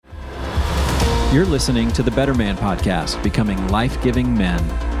You're listening to the Better Man Podcast, becoming life-giving men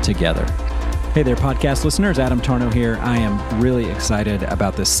together. Hey there, podcast listeners. Adam Tarnow here. I am really excited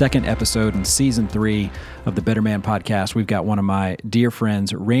about the second episode in Season 3 of the Better Man Podcast. We've got one of my dear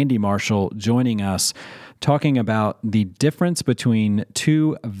friends, Randy Marshall, joining us, talking about the difference between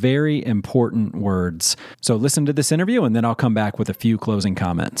two very important words. So listen to this interview, and then I'll come back with a few closing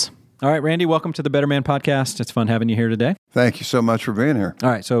comments. All right, Randy, welcome to the Better Man Podcast. It's fun having you here today. Thank you so much for being here.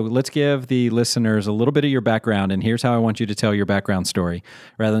 All right, so let's give the listeners a little bit of your background, and here's how I want you to tell your background story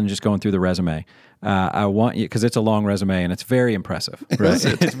rather than just going through the resume. I want you, because it's a long resume and it's very impressive, right?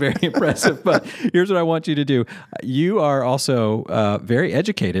 It's very impressive, but here's what I want you to do. You are also very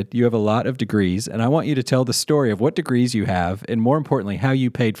educated. You have a lot of degrees, and I want you to tell the story of what degrees you have, and more importantly, how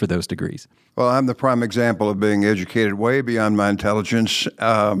you paid for those degrees. Well, I'm the prime example of being educated way beyond my intelligence.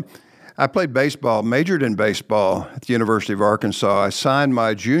 I played baseball, majored in baseball at the University of Arkansas. I signed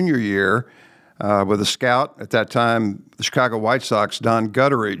my junior year with a scout at that time, the Chicago White Sox, Don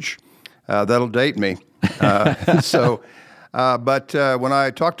Gutteridge. That'll date me. But when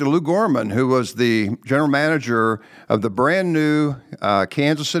I talked to Lou Gorman, who was the general manager of the brand new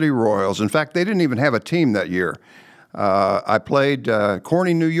Kansas City Royals, in fact, they didn't even have a team that year. I played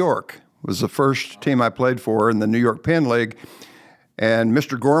Corning, New York, was the first team I played for in the New York Penn League. And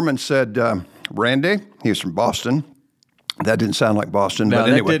Mr. Gorman said, Randy, he was from Boston. That didn't sound like Boston, No,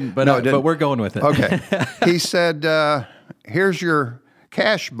 but anyway. That didn't, but we're going with it. Okay. He said, here's your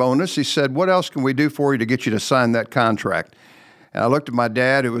cash bonus. He said, what else can we do for you to get you to sign that contract? And I looked at my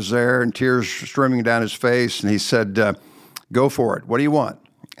dad, who was there, and tears streaming down his face, and he said, go for it. What do you want?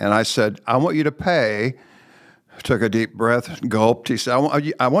 And I said, I want you to pay. Took a deep breath, gulped. He said,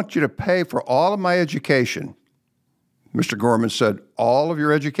 I want you to pay for all of my education. Mr. Gorman said, all of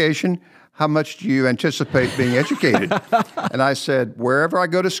your education? How much do you anticipate being educated? And I said, wherever I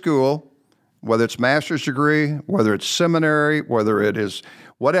go to school, whether it's master's degree, whether it's seminary, whether it is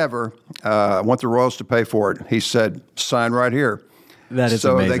whatever, I want the Royals to pay for it. He said, sign right here. That is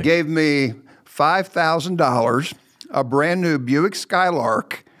so amazing. They gave me $5,000, a brand new Buick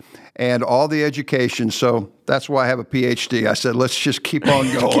Skylark, and all the education. So that's why I have a PhD. I said, let's just keep on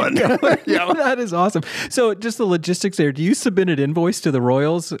going. Yeah. That is awesome. So just the logistics there, do you submit an invoice to the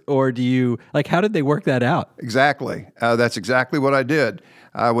Royals, or do you, how did they work that out? Exactly. That's exactly what I did.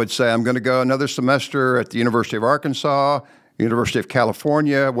 I would say, I'm going to go another semester at the University of Arkansas, University of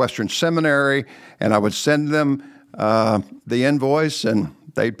California, Western Seminary, and I would send them the invoice, and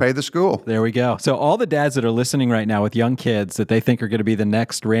they'd pay the school. There we go. So all the dads that are listening right now with young kids that they think are going to be the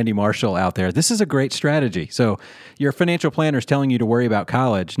next Randy Marshall out there, this is a great strategy. So your financial planner is telling you to worry about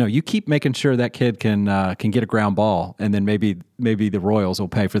college. No, you keep making sure that kid can get a ground ball, and then maybe the Royals will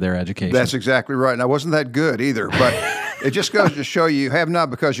pay for their education. That's exactly right. And I wasn't that good either, but it just goes to show you have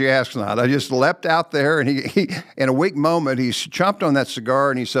not because you ask not. I just leapt out there, and he in a weak moment, he chomped on that cigar,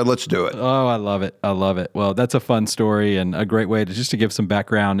 and he said, let's do it. Oh, I love it. I love it. Well, that's a fun story and a great way to give some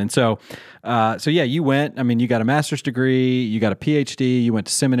background. And so yeah, you went, you got a master's degree, you got a PhD, you went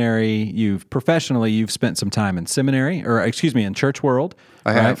to seminary, you've spent some time in seminary, in church world.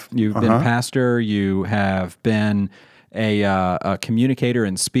 I have. You've been pastor, you have been a communicator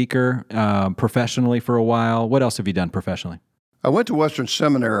and speaker professionally for a while. What else have you done professionally? I went to Western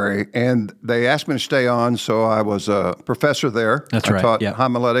Seminary, and they asked me to stay on, so I was a professor there. That's right. I taught Yep.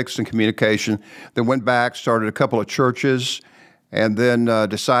 homiletics and communication. Then went back, started a couple of churches, and then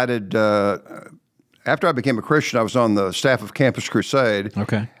decided, after I became a Christian, I was on the staff of Campus Crusade.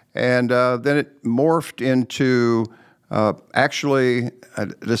 Okay. And then it morphed into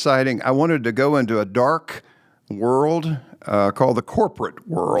deciding I wanted to go into a dark world called the corporate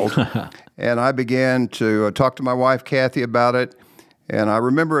world. And I began to talk to my wife, Kathy, about it. And I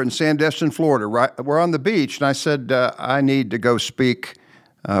remember in Sandestin, Florida, we're on the beach, and I said, I need to go speak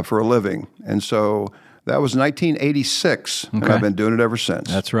for a living. And so that was 1986, and I've been doing it ever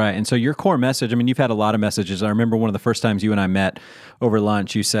since. That's right. And so your core message, you've had a lot of messages. I remember one of the first times you and I met over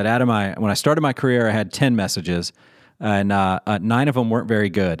lunch, you said, Adam, when I started my career, I had 10 messages. And 9 of them weren't very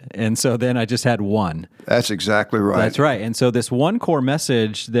good. And so then I just had one. That's exactly right. That's right. And so this one core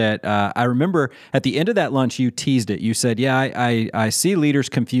message that I remember at the end of that lunch, you teased it. You said, I see leaders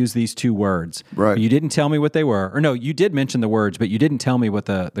confuse these two words. Right. You didn't tell me what they were. Or no, you did mention the words, but you didn't tell me what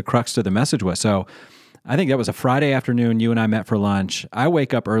the crux of the message was. So I think that was a Friday afternoon. You and I met for lunch. I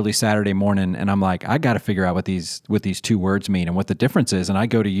wake up early Saturday morning, and I'm like, I got to figure out what these two words mean and what the difference is. And I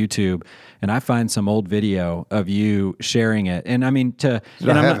go to YouTube, and I find some old video of you sharing it. And Did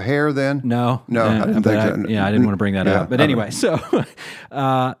I have hair then? No, I didn't think so. Yeah, I didn't want to bring that up. But anyway, so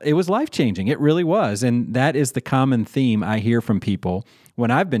it was life changing. It really was, and that is the common theme I hear from people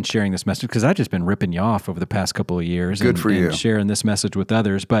when I've been sharing this message, because I've just been ripping you off over the past couple of years. Good for you. And sharing this message with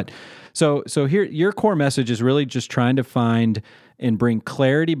others. But so here, your core message is really just trying to find and bring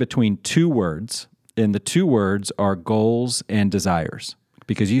clarity between two words. And the two words are goals and desires,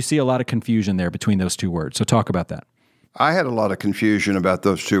 because you see a lot of confusion there between those two words. So talk about that. I had a lot of confusion about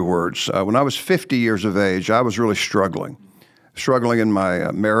those two words. When I was 50 years of age, I was really struggling in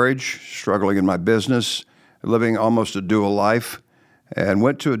my marriage, struggling in my business, living almost a dual life, and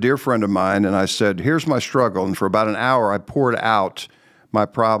went to a dear friend of mine, and I said, here's my struggle. And for about an hour, I poured out my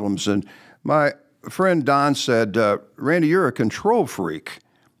problems. And my friend Don said, Randy, you're a control freak.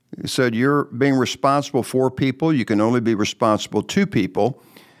 He said, you're being responsible for people. You can only be responsible to people.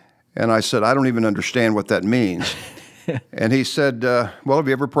 And I said, I don't even understand what that means. And he said, well, have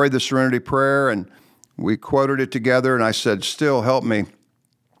you ever prayed the Serenity Prayer? And we quoted it together, and I said, still help me.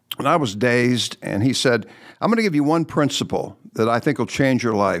 And I was dazed, and he said, I'm going to give you one principle that I think will change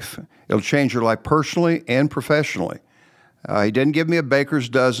your life. It'll change your life personally and professionally. He didn't give me a baker's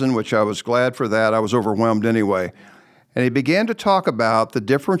dozen, which I was glad for that. I was overwhelmed anyway. And he began to talk about the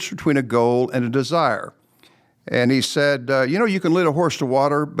difference between a goal and a desire. And he said, you can lead a horse to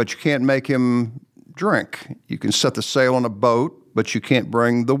water, but you can't make him drink. You can set the sail on a boat, but you can't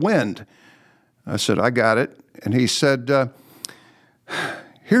bring the wind. I said, I got it. And he said,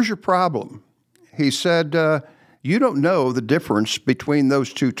 here's your problem. He said, you don't know the difference between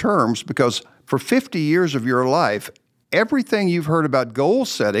those two terms because for 50 years of your life, everything you've heard about goal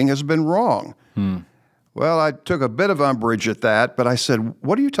setting has been wrong. Well, I took a bit of umbrage at that, but I said,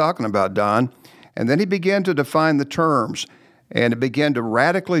 what are you talking about, Don? And then he began to define the terms, and it began to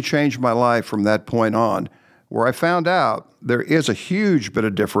radically change my life from that point on, where I found out there is a huge bit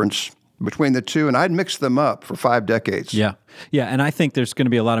of difference between the two, and I'd mixed them up for 5 decades. Yeah. And I think there's going to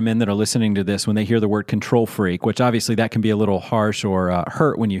be a lot of men that are listening to this when they hear the word control freak, which obviously that can be a little harsh or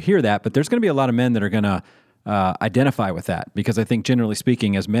hurt when you hear that, but there's going to be a lot of men that are going to identify with that, because I think generally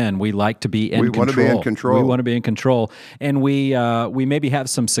speaking, as men, we like to be in control. We want to be in control. We want to be in control, and we maybe have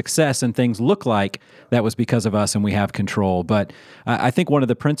some success and things look like that was because of us, and we have control. But I think one of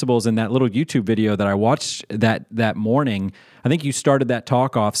the principles in that little YouTube video that I watched that morning, I think you started that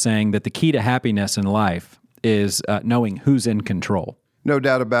talk off saying that the key to happiness in life is knowing who's in control. No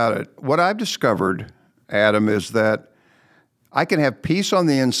doubt about it. What I've discovered, Adam, is that I can have peace on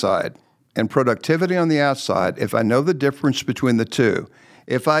the inside and productivity on the outside if I know the difference between the two.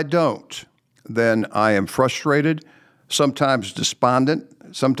 If I don't, then I am frustrated, sometimes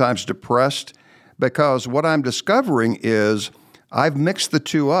despondent, sometimes depressed, because what I'm discovering is I've mixed the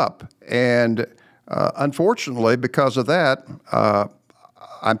two up. And unfortunately, because of that,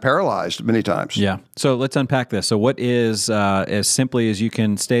 I'm paralyzed many times. Yeah. So let's unpack this. So what is, as simply as you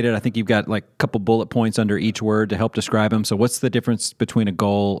can state it, I think you've got like a couple bullet points under each word to help describe them. So what's the difference between a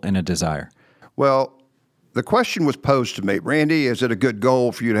goal and a desire? Well, the question was posed to me, Randy, is it a good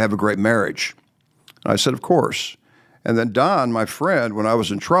goal for you to have a great marriage? I said, of course. And then Don, my friend, when I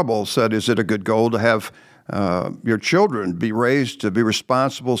was in trouble, said, is it a good goal to have your children be raised to be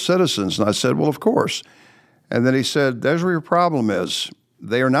responsible citizens? And I said, well, of course. And then he said, there's where your problem is.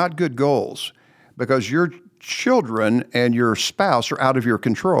 They are not good goals because your children and your spouse are out of your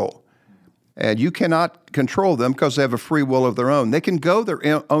control. And you cannot control them because they have a free will of their own. They can go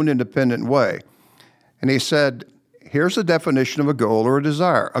their own independent way. And he said, here's the definition of a goal or a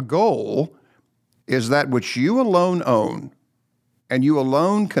desire. A goal is that which you alone own and you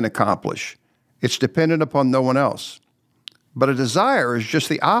alone can accomplish. It's dependent upon no one else. But a desire is just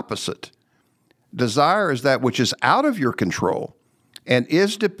the opposite. Desire is that which is out of your control and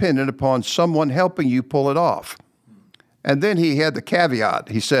is dependent upon someone helping you pull it off. And then he had the caveat.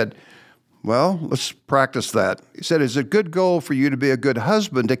 He said, well, let's practice that. He said, is it a good goal for you to be a good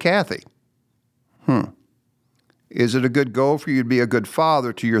husband to Kathy? Is it a good goal for you to be a good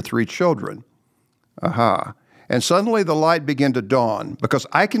father to your 3 children? Aha. And suddenly the light began to dawn because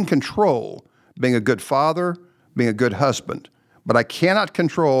I can control being a good father, being a good husband, but I cannot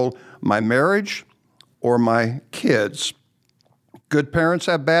control my marriage or my kids. Good parents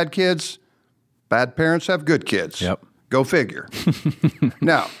have bad kids. Bad parents have good kids. Yep. Go figure.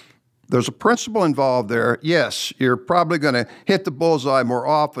 Now, there's a principle involved there. Yes, you're probably going to hit the bullseye more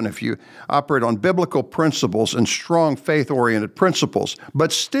often if you operate on biblical principles and strong faith-oriented principles.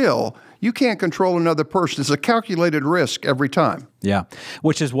 But still, you can't control another person. It's a calculated risk every time. Yeah,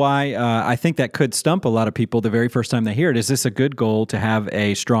 which is why I think that could stump a lot of people the very first time they hear it. Is this a good goal to have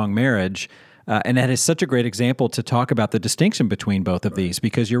a strong marriage? And that is such a great example to talk about the distinction between both of these,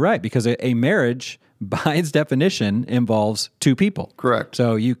 because you're right, because a marriage by its definition, involves two people. Correct.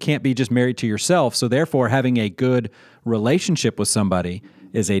 So you can't be just married to yourself. So therefore, having a good relationship with somebody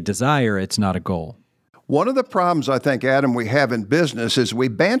is a desire. It's not a goal. One of the problems I think, Adam, we have in business is we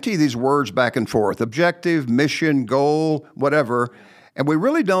banty these words back and forth, objective, mission, goal, whatever, and we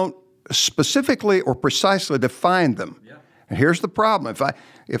really don't specifically or precisely define them. Yeah. And here's the problem.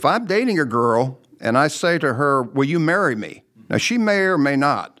 If I'm dating a girl and I say to her, will you marry me? Now, she may or may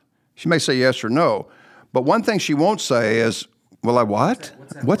not. She may say yes or no. But one thing she won't say is, well, I what?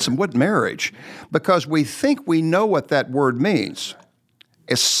 What marriage? Because we think we know what that word means.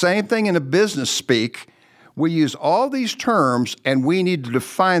 It's the same thing in a business speak. We use all these terms, and we need to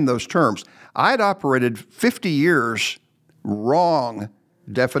define those terms. I'd operated 50 years wrong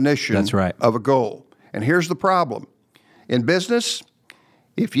definition That's right. of a goal. And here's the problem. In business,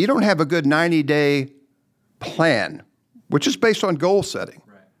 if you don't have a good 90-day plan, which is based on goal setting,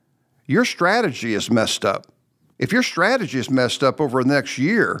 your strategy is messed up. If your strategy is messed up over the next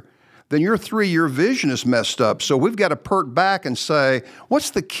year, then your 3-year vision is messed up. So we've got to pert back and say, what's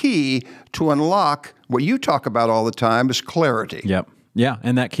the key to unlock what you talk about all the time is clarity. Yep. Yeah,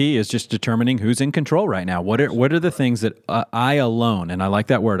 and that key is just determining who's in control right now. What are the things that I alone, and I like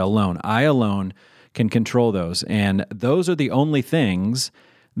that word, alone, I alone can control those. And those are the only things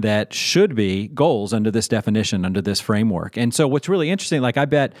that should be goals under this definition, under this framework. And so what's really interesting, like I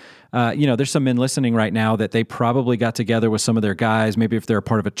bet, there's some men listening right now that they probably got together with some of their guys, maybe if they're a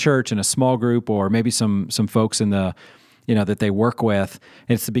part of a church in a small group, or maybe some folks in the, that they work with.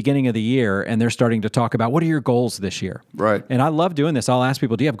 And it's the beginning of the year, and they're starting to talk about, what are your goals this year? Right. And I love doing this. I'll ask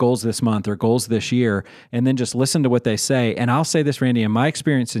people, do you have goals this month or goals this year? And then just listen to what they say. And I'll say this, Randy, in my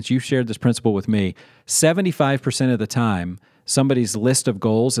experience, since you've shared this principle with me, 75% of the time, somebody's list of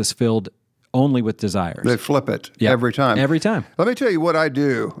goals is filled only with desires. They flip it every time. Every time. Let me tell you what I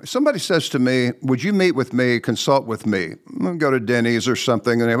do. If somebody says to me, would you meet with me, consult with me? I'm going to go to Denny's or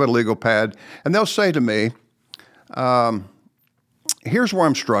something, and they have a legal pad, and they'll say to me, here's where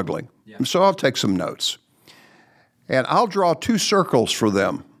I'm struggling. Yeah. So I'll take some notes. And I'll draw 2 circles for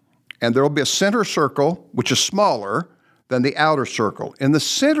them. And there will be a center circle, which is smaller than the outer circle. In the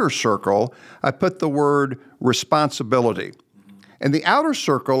center circle, I put the word responsibility. In the outer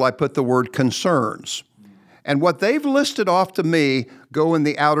circle, I put the word concerns. And what they've listed off to me go in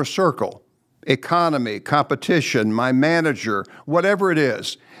the outer circle. Economy, competition, my manager, whatever it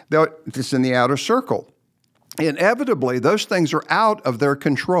is. It's in the outer circle. Inevitably, those things are out of their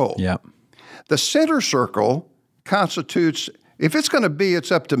control. Yep. The center circle constitutes, if it's going to be, it's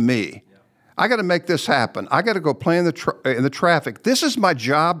up to me. I got to make this happen. I got to go play in the traffic. This is my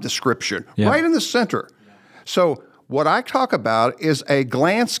job description, right in the center. So what I talk about is a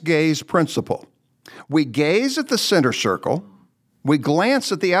glance gaze principle. We gaze at the center circle. We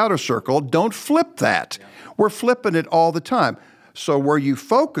glance at the outer circle. Don't flip that. We're flipping it all the time. So where you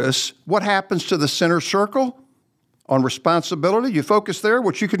focus, what happens to the center circle? On responsibility, you focus there,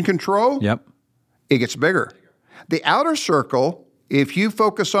 which you can control. Yep. It gets bigger. The outer circle, if you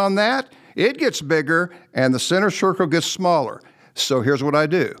focus on that, it gets bigger, and the center circle gets smaller. So here's what I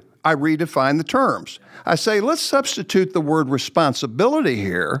do. I redefine the terms. I say, let's substitute the word responsibility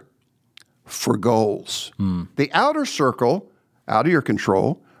here for goals. The outer circle, out of your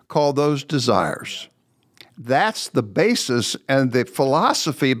control, call those desires. That's the basis and the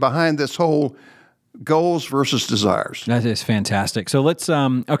philosophy behind this whole goals versus desires. That is fantastic. So let's,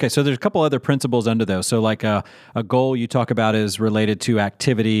 so there's a couple other principles under those. So like a goal you talk about is related to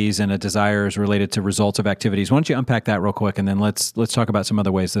activities, and a desire is related to results of activities. Why don't you unpack that real quick, and then let's talk about some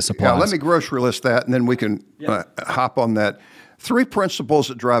other ways this applies. Yeah, let me grocery list that, and then we can hop on that. 3 principles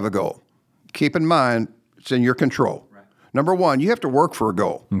that drive a goal. Keep in mind, it's in your control. Right. Number 1, you have to work for a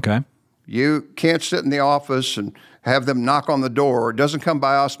goal. Okay. You can't sit in the office and have them knock on the door. It doesn't come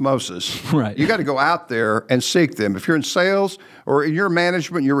by osmosis. Right. You got to go out there and seek them. If you're in sales or in your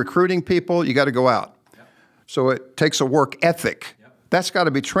management, you're recruiting people, you got to go out. Yep. So it takes a work ethic. Yep. That's got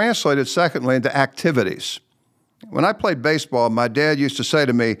to be translated, secondly, into activities. When I played baseball, my dad used to say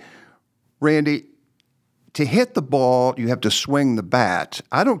to me, Randy, to hit the ball, you have to swing the bat.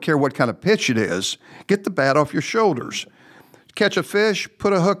 I don't care what kind of pitch it is. Get the bat off your shoulders. Catch a fish,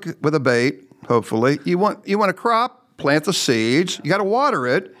 put a hook with a bait, hopefully. You want a crop, plant the seeds. You got to water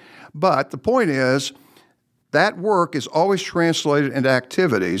it. But the point is, that work is always translated into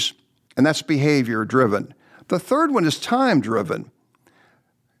activities, and that's behavior-driven. The third one is time-driven.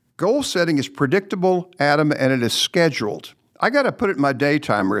 Goal setting is predictable, Adam, and it is scheduled. I got to put it in my day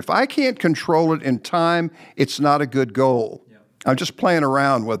timer. If I can't control it in time, it's not a good goal. Yep. I'm just playing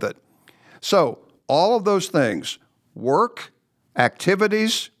around with it. So all of those things, work,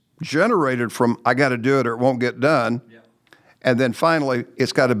 activities, generated from I got to do it or it won't get done. Yeah. And then finally,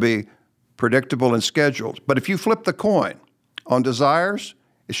 it's got to be predictable and scheduled. But if you flip the coin on desires,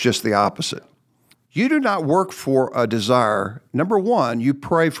 it's just the opposite. You do not work for a desire. Number one, you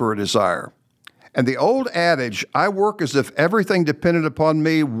pray for a desire. And the old adage, I work as if everything depended upon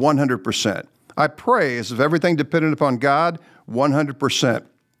me 100%. I pray as if everything depended upon God 100%.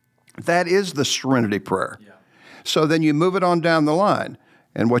 That is the serenity prayer. Yeah. So then you move it on down the line.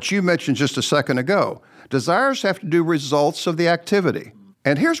 And what you mentioned just a second ago, desires have to do results of the activity.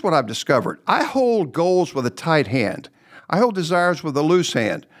 And here's what I've discovered. I hold goals with a tight hand. I hold desires with a loose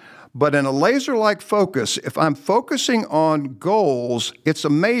hand. But in a laser-like focus, if I'm focusing on goals, it's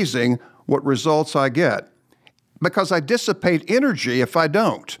amazing what results I get because I dissipate energy if I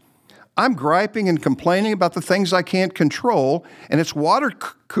don't. I'm griping and complaining about the things I can't control, and it's water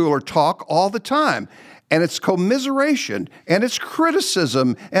cooler talk all the time. And it's commiseration, and it's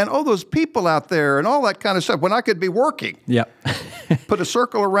criticism, and those people out there, and all that kind of stuff, when I could be working. Yep. Put a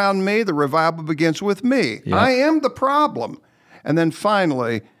circle around me, the revival begins with me. Yep. I am the problem. And then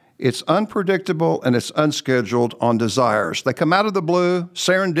finally, it's unpredictable and it's unscheduled on desires. They come out of the blue,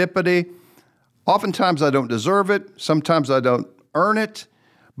 serendipity. Oftentimes I don't deserve it. Sometimes I don't earn it,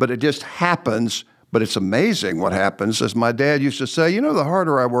 but it just happens. But it's amazing what happens. As my dad used to say, the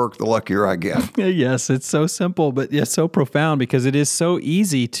harder I work, the luckier I get. Yes, it's so simple, but yes, so profound because it is so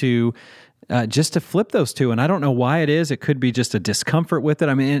easy to just to flip those two. And I don't know why it is. It could be just a discomfort with it.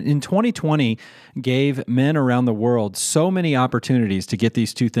 I mean, in 2020 gave men around the world so many opportunities to get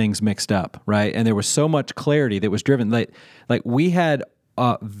these two things mixed up, right? And there was so much clarity that was driven. Like we had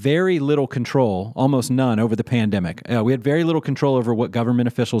very little control, almost none, over the pandemic. We had very little control over what government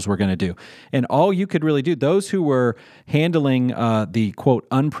officials were going to do. And all you could really do, those who were handling the, quote,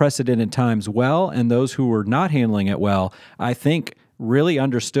 unprecedented times well, and those who were not handling it well, I think really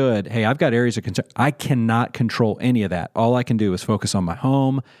understood, hey, I've got areas of concern. I cannot control any of that. All I can do is focus on my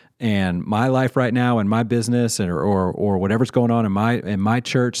home and my life right now and my business or whatever's going on in my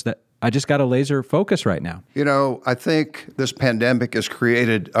church that I just got a laser focus right now. I think this pandemic has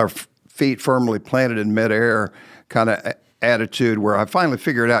created our feet firmly planted in midair kind of attitude where I finally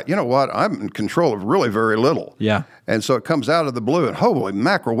figured out, I'm in control of really very little. Yeah. And so it comes out of the blue and holy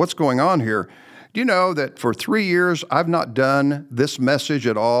mackerel, what's going on here? Do you know that for 3 years, I've not done this message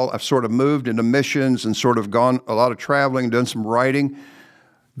at all? I've sort of moved into missions and sort of gone a lot of traveling, done some writing.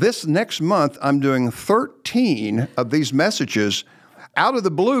 This next month, I'm doing 13 of these messages. Out of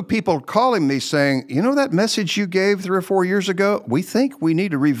the blue, people calling me saying, that message you gave 3 or 4 years ago, we think we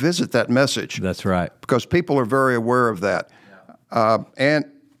need to revisit that message. That's right. Because people are very aware of that. Yeah.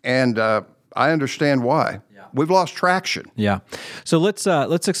 And I understand why. Yeah. We've lost traction. Yeah. So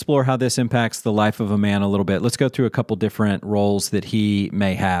let's explore how this impacts the life of a man a little bit. Let's go through a couple different roles that he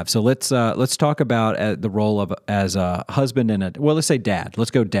may have. So let's talk about the role of as a husband and let's say dad.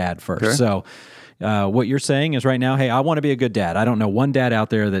 Let's go dad first. Okay. So what you're saying is right now, hey, I want to be a good dad. I don't know one dad out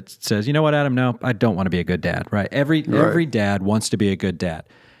there that says, you know what, Adam, no, I don't want to be a good dad, right? Every dad wants to be a good dad.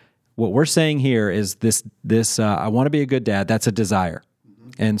 What we're saying here is this I want to be a good dad, that's a desire.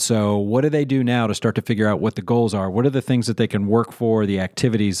 Mm-hmm. And so what do they do now to start to figure out what the goals are? What are the things that they can work for, the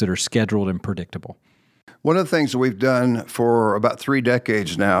activities that are scheduled and predictable? One of the things that we've done for about 3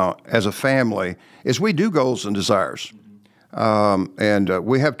 decades now as a family is we do goals and desires. And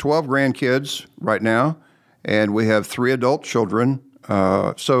we have 12 grandkids right now, and we have 3 adult children.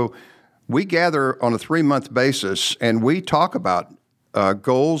 So we gather on a 3-month basis, and we talk about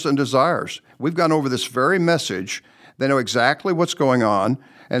goals and desires. We've gone over this very message. They know exactly what's going on.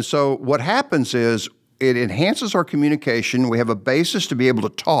 And so what happens is it enhances our communication. We have a basis to be able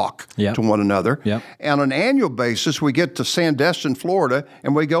to talk to one another. Yep. And on an annual basis, we get to Sandestin, Florida,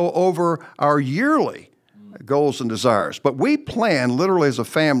 and we go over our yearly goals and desires. But we plan literally as a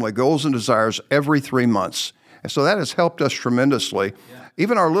family goals and desires every 3 months. And so that has helped us tremendously. Yeah.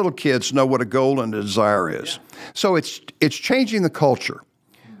 Even our little kids know what a goal and a desire is. Yeah. So it's changing the culture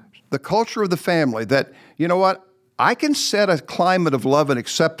of the family that, I can set a climate of love and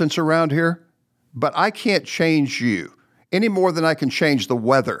acceptance around here, but I can't change you any more than I can change the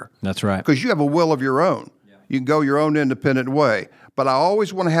weather. That's right. Because you have a will of your own. Yeah. You can go your own independent way. But I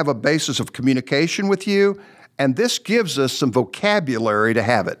always want to have a basis of communication with you, and this gives us some vocabulary to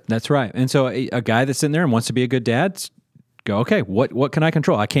have it. That's right. And so a guy that's in there and wants to be a good dad, go, okay, what can I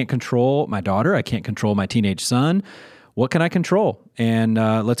control? I can't control my daughter. I can't control my teenage son. What can I control? And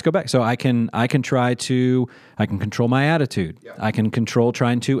let's go back. So I can control my attitude. Yeah. I can control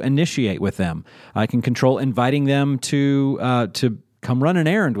trying to initiate with them. I can control inviting them to come run an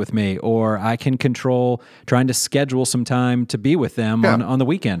errand with me, or I can control trying to schedule some time to be with them on the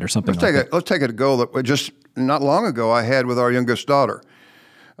weekend or something Let's take a goal that just not long ago I had with our youngest daughter.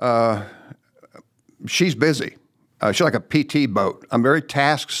 She's busy. She's like a PT boat. I'm very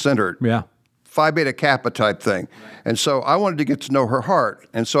task-centered. Yeah. Phi Beta Kappa type thing. Right. And so I wanted to get to know her heart.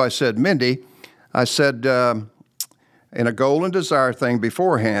 And so I said, Mindy, in a goal and desire thing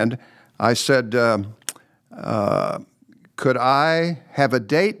beforehand, I said, could I have a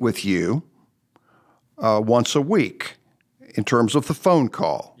date with you once a week in terms of the phone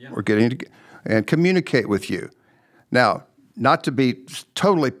call or getting to and communicate with you? Now, not to be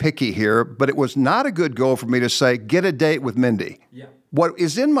totally picky here, but it was not a good goal for me to say, get a date with Mindy. Yeah. What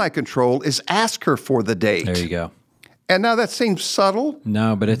is in my control is ask her for the date. There you go. And now that seems subtle.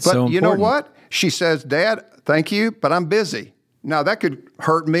 No, but it's so important. You know what? She says, Dad, thank you, but I'm busy. Now, that could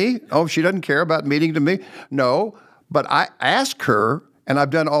hurt me. Oh, she doesn't care about meeting to me. No, but I ask her, and I've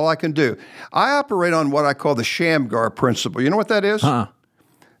done all I can do. I operate on what I call the Shamgar principle. You know what that is?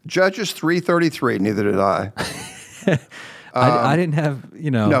 Judges 3:33. Neither did I. I didn't have,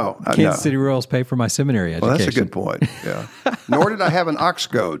 Kansas City Royals pay for my seminary education. Well, that's a good point, yeah. Nor did I have an ox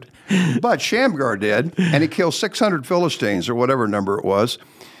goad. But Shamgar did, and he killed 600 Philistines, or whatever number it was.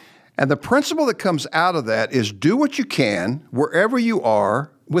 And the principle that comes out of that is do what you can, wherever you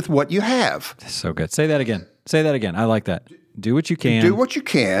are, with what you have. So good. Say that again. I like that. Do what you can. Do what you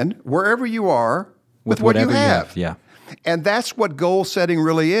can, wherever you are, with what you have. Yeah. And that's what goal setting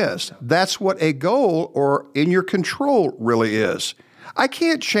really is. That's what a goal or in your control really is. I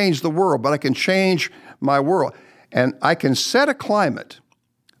can't change the world, but I can change my world. And I can set a climate,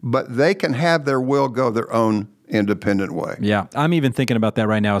 but they can have their will go their own independent way. Yeah. I'm even thinking about that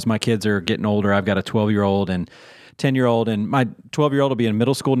right now as my kids are getting older. I've got a 12-year-old and 10-year-old, and my 12-year-old will be in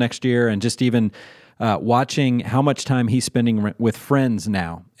middle school next year, and just even watching how much time he's spending with friends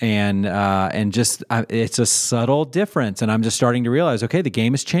now, and just it's a subtle difference, and I'm just starting to realize, okay, the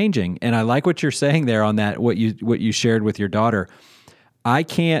game is changing, and I like what you're saying there on that. What you shared with your daughter, I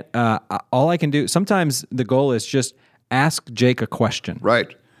can't. All I can do sometimes. The goal is just ask Jake a question.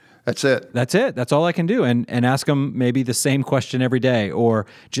 Right. That's it. That's all I can do, and ask him maybe the same question every day, or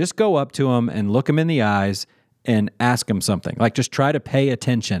just go up to him and look him in the eyes and ask him something. Like just try to pay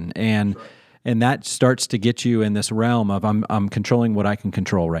attention and. Right. And that starts to get you in this realm of I'm controlling what I can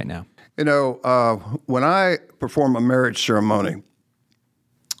control right now. When I perform a marriage ceremony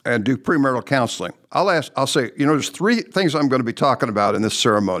and do premarital counseling, I'll say, there's three things I'm going to be talking about in this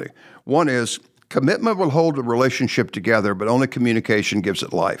ceremony. One is commitment will hold the relationship together, but only communication gives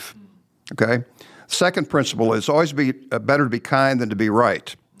it life. Okay? Second principle is always better to be kind than to be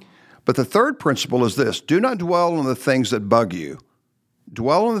right. But the third principle is this: do not dwell on the things that bug you.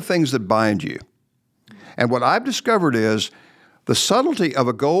 Dwell on the things that bind you. And what I've discovered is the subtlety of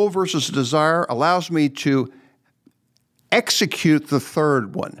a goal versus a desire allows me to execute the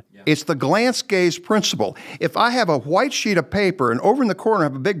third one. Yeah. It's the glance gaze principle. If I have a white sheet of paper and over in the corner I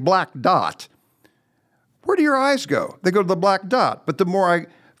have a big black dot, where do your eyes go? They go to the black dot. But the more I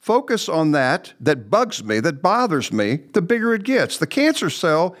focus on that bugs me, that bothers me, the bigger it gets. The cancer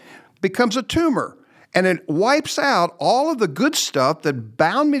cell becomes a tumor. And it wipes out all of the good stuff that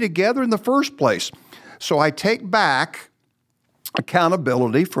bound me together in the first place. So I take back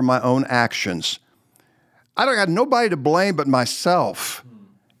accountability for my own actions. I don't got nobody to blame but myself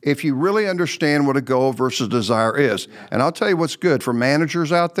if you really understand what a goal versus desire is. And I'll tell you what's good for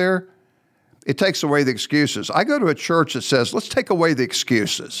managers out there, it takes away the excuses. I go to a church that says, let's take away the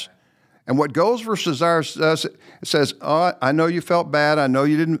excuses. And what goals versus desire does, it says, oh, I know you felt bad. I know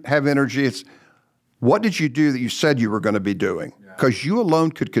you didn't have energy. It's what did you do that you said you were going to be doing? Because you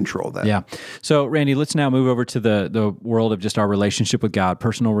alone could control that. Yeah. So, Randy, let's now move over to the world of just our relationship with God,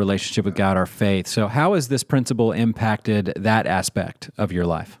 personal relationship with God, our faith. So how has this principle impacted that aspect of your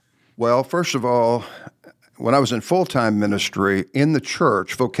life? Well, first of all, when I was in full-time ministry in the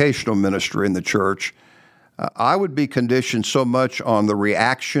church, vocational ministry in the church, I would be conditioned so much on the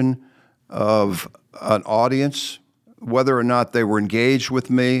reaction of an audience, whether or not they were engaged with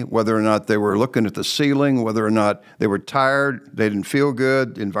me, whether or not they were looking at the ceiling, whether or not they were tired, they didn't feel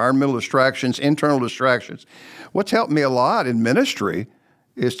good, environmental distractions, internal distractions. What's helped me a lot in ministry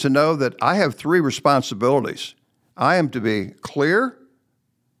is to know that I have three responsibilities. I am to be clear,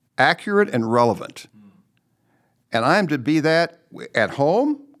 accurate, and relevant. And I am to be that at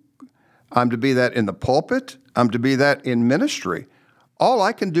home. I'm to be that in the pulpit. I'm to be that in ministry. All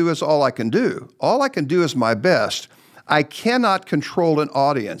I can do is all I can do. All I can do is my best. I cannot control an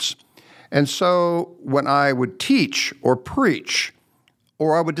audience. And so when I would teach or preach,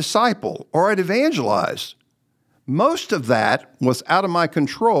 or I would disciple, or I'd evangelize, Most of that was out of my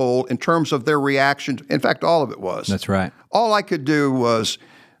control in terms of their reaction. In fact, all of it was. That's right. All I could do was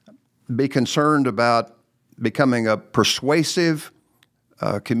be concerned about becoming a persuasive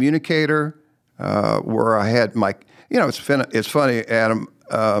communicator, where I had my, it's funny, Adam,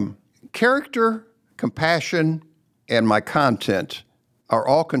 character, compassion, and my content are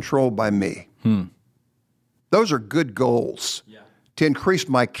all controlled by me. Those are good goals. To increase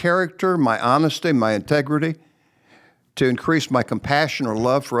my character, my honesty, my integrity, to increase my compassion or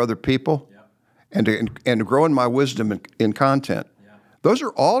love for other people, and to grow in my wisdom in content. Those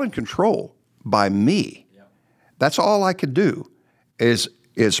are all in control by me. That's all I could do is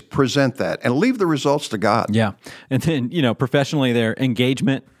present that and leave the results to God. Yeah. And then, professionally, their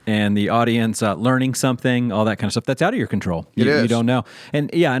engagement and the audience learning something, all that kind of stuff, that's out of your control. It is. You don't know.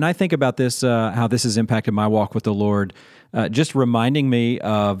 And I think about this, how this has impacted my walk with the Lord, just reminding me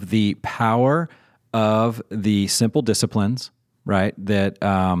of the power of the simple disciplines, right? That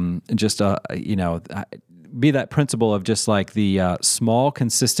be that principle of just like the small,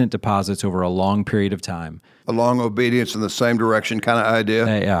 consistent deposits over a long period of time. A long obedience in the same direction kind of idea.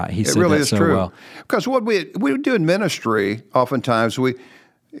 Yeah, he said really that is so true. well. Because what we do in ministry, oftentimes I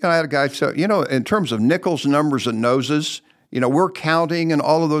had a guy say, in terms of nickels, numbers, and noses, we're counting and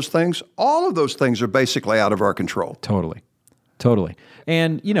all of those things. All of those things are basically out of our control. Totally.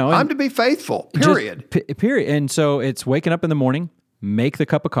 And, I'm to be faithful, period. Period. And so it's waking up in the morning, make the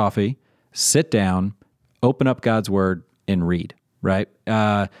cup of coffee, sit down, open up God's Word, and read, right?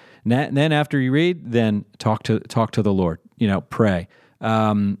 Then after you read, then talk to the Lord, pray.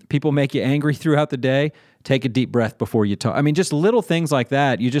 People make you angry throughout the day. Take a deep breath before you talk. I mean, just little things like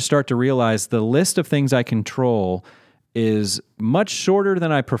that. You just start to realize the list of things I control is much shorter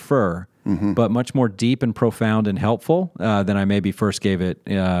than I prefer, but much more deep and profound and helpful than I maybe first gave it,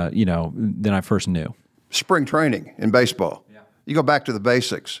 than I first knew. Spring training in baseball. Yeah. You go back to the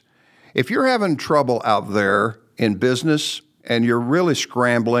basics. If you're having trouble out there in business and you're really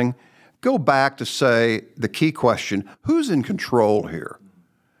scrambling, go back to say the key question, who's in control here?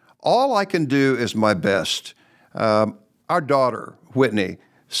 All I can do is my best. Our daughter, Whitney,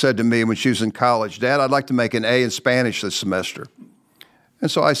 said to me when she was in college, Dad, I'd like to make an A in Spanish this semester.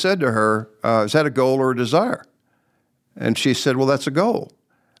 And so I said to her, is that a goal or a desire? And she said, well, that's a goal.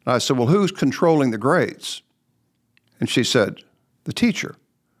 And I said, well, who's controlling the grades? And she said, the teacher.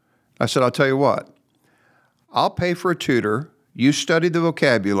 I said, I'll tell you what, I'll pay for a tutor, you study the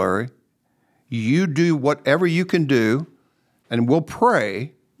vocabulary, you do whatever you can do, and we'll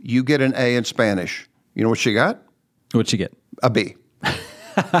pray you get an A in Spanish. You know what she got? What'd she get? A B.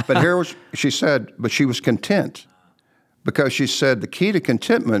 But she said, but she was content because she said the key to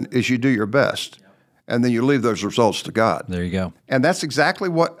contentment is you do your best, and then you leave those results to God. There you go. And that's exactly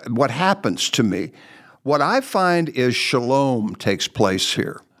what happens to me. What I find is shalom takes place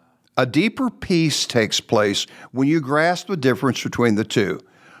here. A deeper peace takes place when you grasp the difference between the two.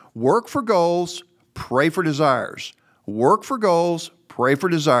 Work for goals, pray for desires. Work for goals, pray for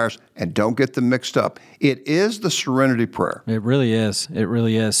desires, and don't get them mixed up. It is the serenity prayer. It really is. It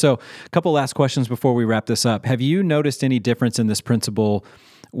really is. So a couple last questions before we wrap this up. Have you noticed any difference in this principle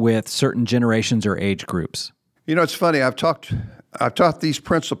with certain generations or age groups? It's funny. I've taught these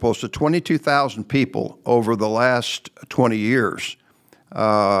principles to 22,000 people over the last 20 years.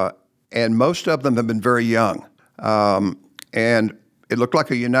 And most of them have been very young. And it looked like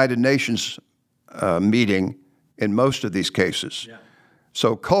a United Nations meeting in most of these cases. Yeah.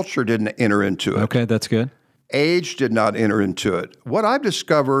 So culture didn't enter into it. Okay, that's good. Age did not enter into it. What I've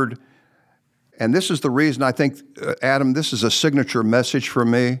discovered, and this is the reason I think, Adam, this is a signature message for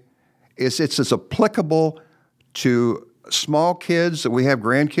me, is it's as applicable to small kids that we have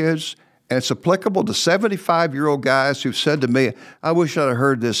grandkids, and it's applicable to 75-year-old guys who've said to me, I wish I'd have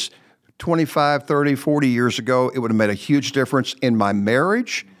heard this 25, 30, 40 years ago. It would have made a huge difference in my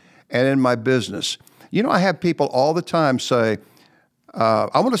marriage and in my business. I have people all the time say,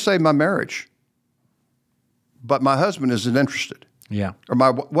 I want to save my marriage, but my husband isn't interested. Yeah. Or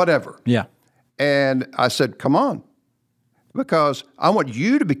my whatever. Yeah. And I said, come on, because I want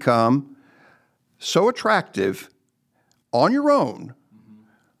you to become so attractive on your own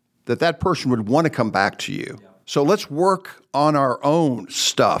that person would want to come back to you. Yeah. So let's work on our own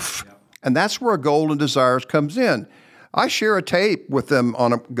stuff. Yeah. And that's where goal and desires comes in. I share a tape with them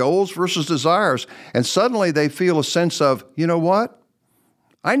on goals versus desires, and suddenly they feel a sense of, you know what?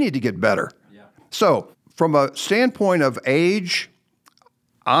 I need to get better. Yeah. So from a standpoint of age,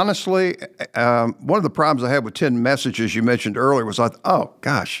 honestly, one of the problems I had with 10 messages you mentioned earlier was, oh,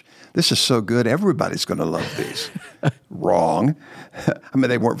 gosh, this is so good. Everybody's going to love these. Wrong. I mean,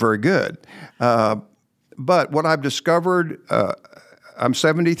 they weren't very good. But what I've discovered, I'm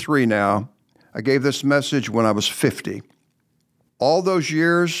 73 now. I gave this message when I was 50. All those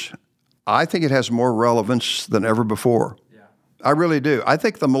years, I think it has more relevance than ever before. Yeah. I really do. I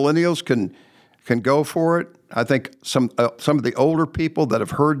think the millennials can go for it. I think some of the older people that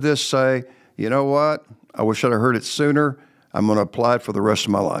have heard this say, you know what, I wish I'd have heard it sooner. I'm going to apply it for the rest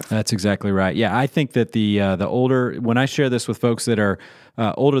of my life. That's exactly right. Yeah, I think that the older, when I share this with folks that are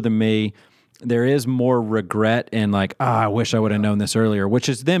older than me, there is more regret and like, I wish I would have known this earlier, which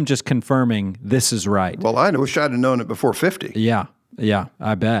is them just confirming this is right. Well, I wish I'd have known it before 50. Yeah,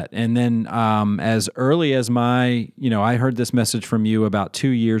 I bet. And then as early as I heard this message from you about 2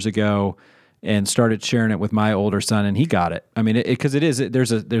 years ago and started sharing it with my older son, and he got it. I mean, because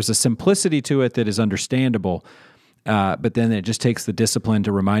there's a simplicity to it that is understandable. But then it just takes the discipline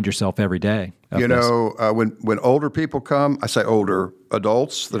to remind yourself every day. When older people come, I say older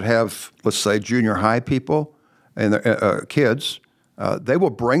adults that have, let's say, junior high people and their kids, they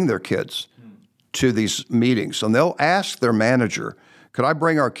will bring their kids to these meetings, and they'll ask their manager, "Could I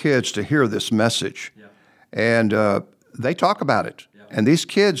bring our kids to hear this message?" Yeah. And they talk about it, and these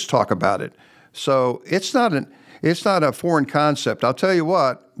kids talk about it. So it's not a foreign concept. I'll tell you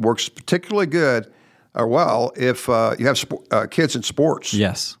what works particularly good. If you have kids in sports.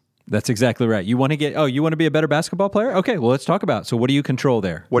 Yes, that's exactly right. You want to be a better basketball player? Okay, well, let's talk about it. So what do you control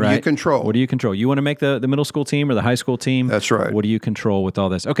there? What do you control? What do you control? You want to make the middle school team or the high school team? That's right. What do you control with all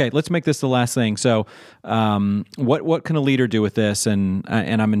this? Okay, let's make this the last thing. So what can a leader do with this? And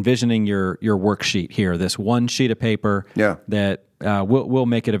I'm envisioning your worksheet here, this one sheet of paper that we'll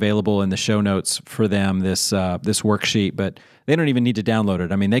make it available in the show notes for them, this worksheet, but they don't even need to download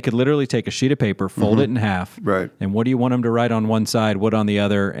it. I mean, they could literally take a sheet of paper, fold it in half, right? And what do you want them to write on one side, what on the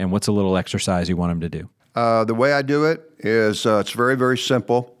other, and what's a little exercise you want them to do? The way I do it is it's very, very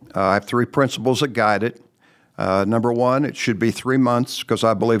simple. I have 3 principles that guide it. Number 1, it should be 3 months because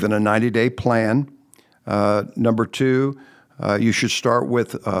I believe in a 90-day plan. Number 2, you should start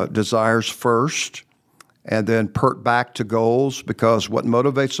with desires first and then pert back to goals because what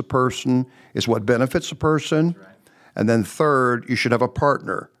motivates a person is what benefits a person. Right. And then third, you should have a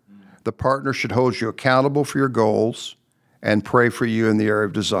partner. The partner should hold you accountable for your goals and pray for you in the area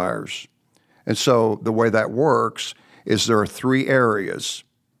of desires. And so the way that works is there are 3 areas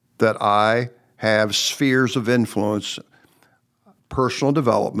that I have spheres of influence: personal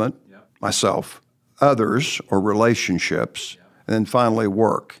development, myself, others or relationships, and then finally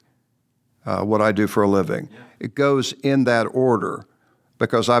work, what I do for a living. It goes in that order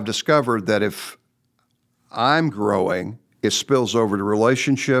because I've discovered that if I'm growing, it spills over to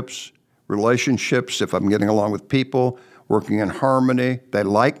relationships, if I'm getting along with people, working in harmony, they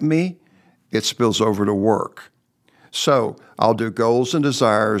like me, it spills over to work. So I'll do goals and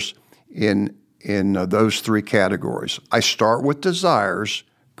desires in those 3 categories. I start with desires,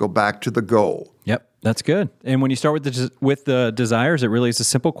 go back to the goal. Yep, that's good. And when you start with the desires, it really is a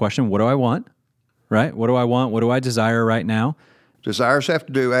simple question. What do I want? Right? What do I want? What do I desire right now? Desires have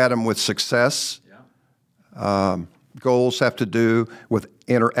to do, Adam, with success. Goals have to do with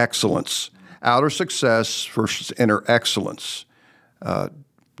inner excellence. Outer success versus inner excellence.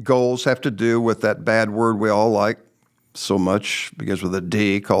 Goals have to do with that bad word we all like so much, begins with a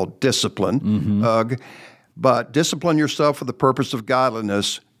D, called discipline. But discipline yourself for the purpose of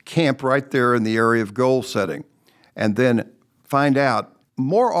godliness. Camp right there in the area of goal setting. And then find out,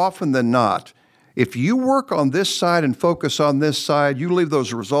 more often than not, if you work on this side and focus on this side, you leave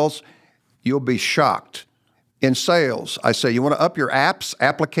those results, you'll be shocked. In sales, I say, you want to up your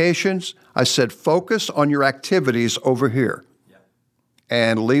applications? I said, focus on your activities over here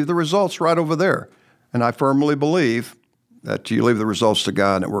and leave the results right over there. And I firmly believe that you leave the results to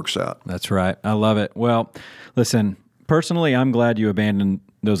God and it works out. That's right. I love it. Well, listen, personally, I'm glad you abandoned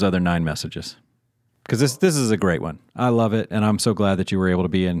those other 9 messages because this is a great one. I love it, and I'm so glad that you were able to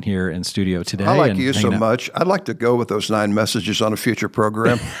be in here in studio today. I like you so much. I'd like to go with those 9 messages on a future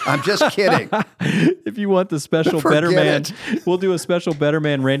program. I'm just kidding. If you want the special Better Man, we'll do a special Better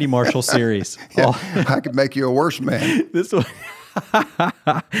Man Randy Marshall series. I could make you a worse man. This one.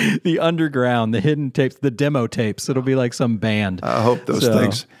 The underground, the hidden tapes, the demo tapes. It'll be like some band. I hope those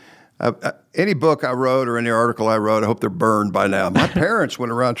things. Any book I wrote or any article I wrote, I hope they're burned by now. My parents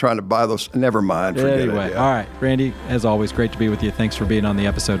went around trying to buy those. Never mind. Forget it. Anyway, all right. Randy, as always, great to be with you. Thanks for being on the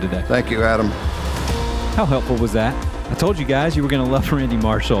episode today. Thank you, Adam. How helpful was that? I told you guys you were going to love Randy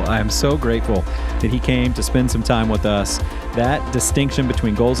Marshall. I am so grateful that he came to spend some time with us. That distinction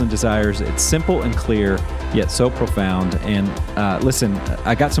between goals and desires, it's simple and clear, yet so profound. And listen,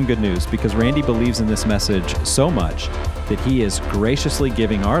 I got some good news because Randy believes in this message so much that he is graciously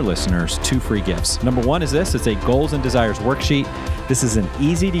giving our listeners 2 free gifts. Number 1 is this. It's a Goals and Desires worksheet. This is an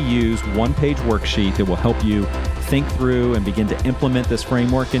easy-to-use, one-page worksheet that will help you think through and begin to implement this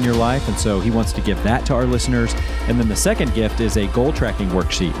framework in your life. And so he wants to give that to our listeners. And then the second gift is a goal tracking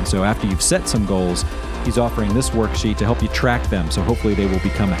worksheet. And so after you've set some goals, he's offering this worksheet to help you track them. So hopefully they will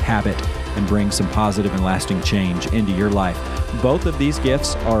become a habit and bring some positive and lasting change into your life. Both of these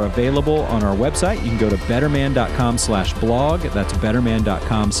gifts are available on our website. You can go to betterman.com/blog. That's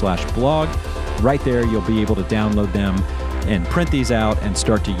betterman.com/blog. Right there, you'll be able to download them and print these out and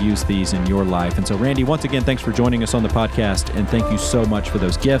start to use these in your life. And so, Randy, once again, thanks for joining us on the podcast, and thank you so much for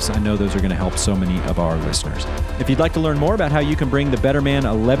those gifts. I know those are going to help so many of our listeners. If you'd like to learn more about how you can bring the Better Man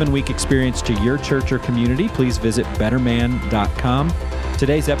 11-week experience to your church or community, please visit betterman.com.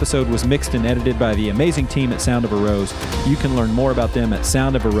 Today's episode was mixed and edited by the amazing team at Sound of a Rose. You can learn more about them at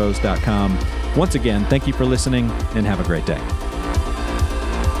soundofarose.com. Once again, thank you for listening, and have a great day.